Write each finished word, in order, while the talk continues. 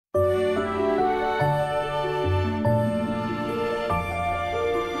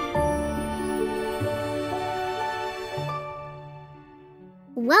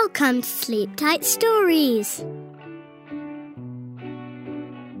Welcome to Sleep Tight Stories.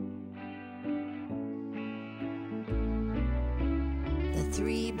 The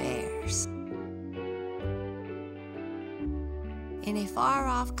Three Bears. In a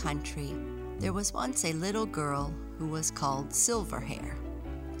far-off country, there was once a little girl who was called Silverhair,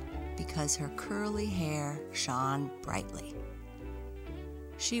 because her curly hair shone brightly.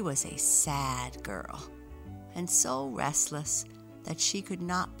 She was a sad girl, and so restless that she could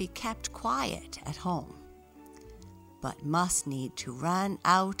not be kept quiet at home, but must need to run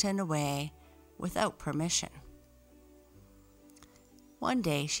out and away without permission. One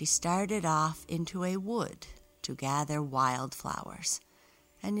day she started off into a wood to gather wildflowers,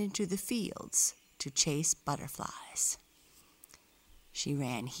 and into the fields to chase butterflies. She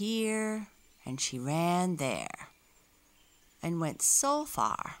ran here and she ran there, and went so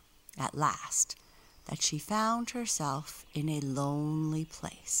far at last that she found herself in a lonely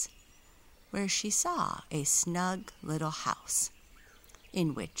place, where she saw a snug little house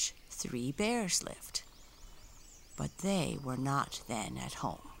in which 3 bears lived, but they were not then at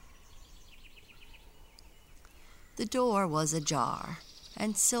home. The door was ajar,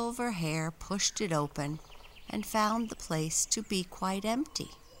 and Silverhair pushed it open and found the place to be quite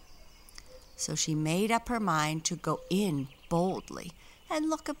empty. So she made up her mind to go in boldly and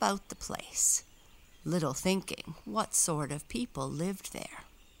look about the place, little thinking what sort of people lived there.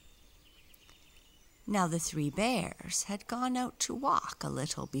 Now the 3 bears had gone out to walk a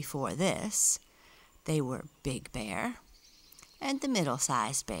little before this. They were Big Bear, and the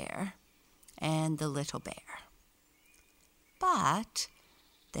middle-sized bear, and the little bear. But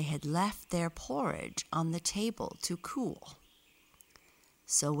they had left their porridge on the table to cool.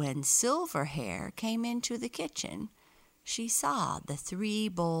 So when Silverhair came into the kitchen, she saw the 3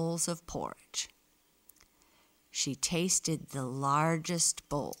 bowls of porridge. She tasted the largest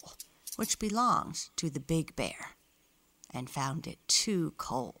bowl, which belonged to the Big Bear, and found it too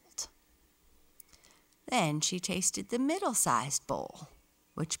cold. Then she tasted the middle-sized bowl,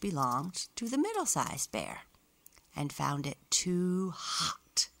 which belonged to the middle-sized bear, and found it too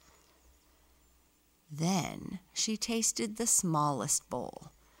hot. Then she tasted the smallest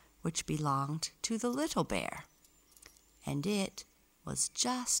bowl, which belonged to the little bear, and it was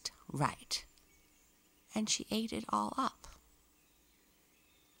just right, and she ate it all up.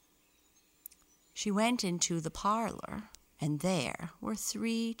 She went into the parlor, and there were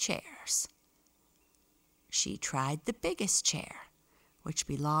 3 chairs. She tried the biggest chair, which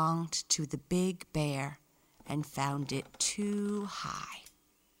belonged to the Big Bear, and found it too high.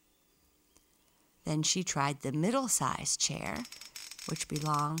 Then she tried the middle-sized chair, which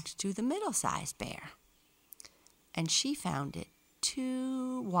belonged to the middle-sized bear, and she found it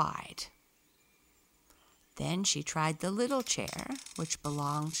too wide. Then she tried the little chair, which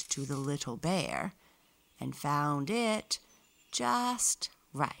belonged to the little bear, and found it just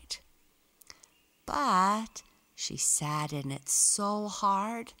right. But she sat in it so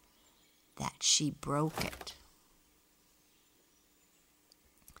hard that she broke it.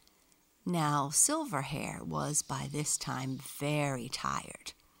 Now Silverhair was by this time very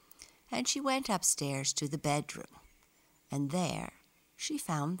tired, and she went upstairs to the bedroom, and there she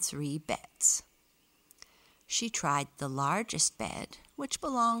found 3 beds. She tried the largest bed, which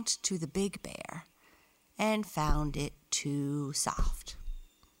belonged to the Big Bear, and found it too soft.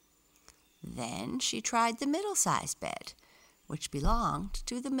 Then she tried the middle-sized bed, which belonged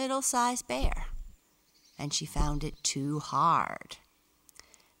to the middle-sized bear, and she found it too hard.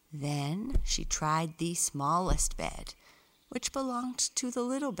 Then she tried the smallest bed, which belonged to the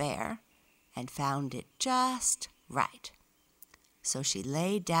little bear, and found it just right. So she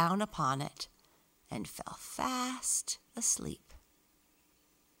lay down upon it and fell fast asleep.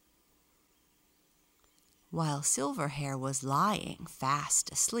 While Silverhair was lying fast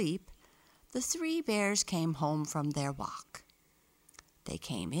asleep, the 3 bears came home from their walk. They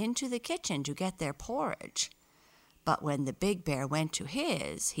came into the kitchen to get their porridge, but when the Big Bear went to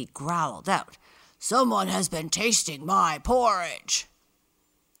his, he growled out, "Someone has been tasting my porridge!"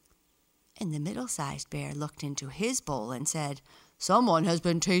 And the middle-sized bear looked into his bowl and said, "Someone has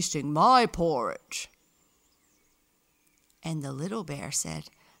been tasting my porridge." And the little bear said,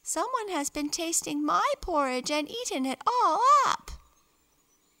 "Someone has been tasting my porridge and eaten it all up."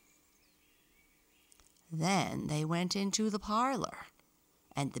 Then they went into the parlor,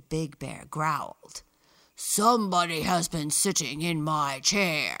 and the Big Bear growled, "Somebody has been sitting in my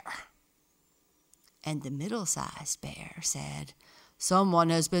chair." And the middle-sized bear said, "Someone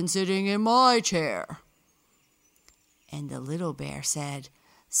has been sitting in my chair." And the little bear said,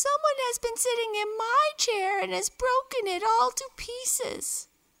 "Someone has been sitting in my chair and has broken it all to pieces."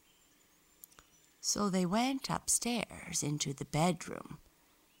 So they went upstairs into the bedroom,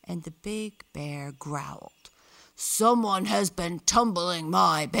 and the big bear growled, "Someone has been tumbling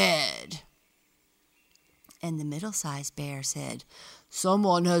my bed." And the middle-sized bear said,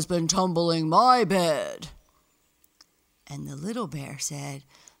 "Someone has been tumbling my bed." And the little bear said,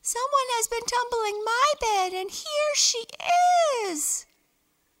 "Someone has been tumbling my bed, and here she is."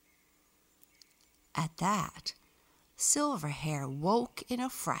 At that, Silverhair woke in a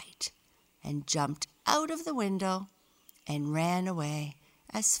fright and jumped out of the window and ran away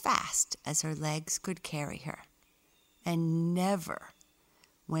as fast as her legs could carry her, and never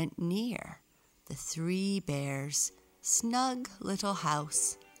went near the three bears' snug little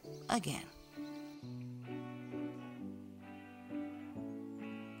house again.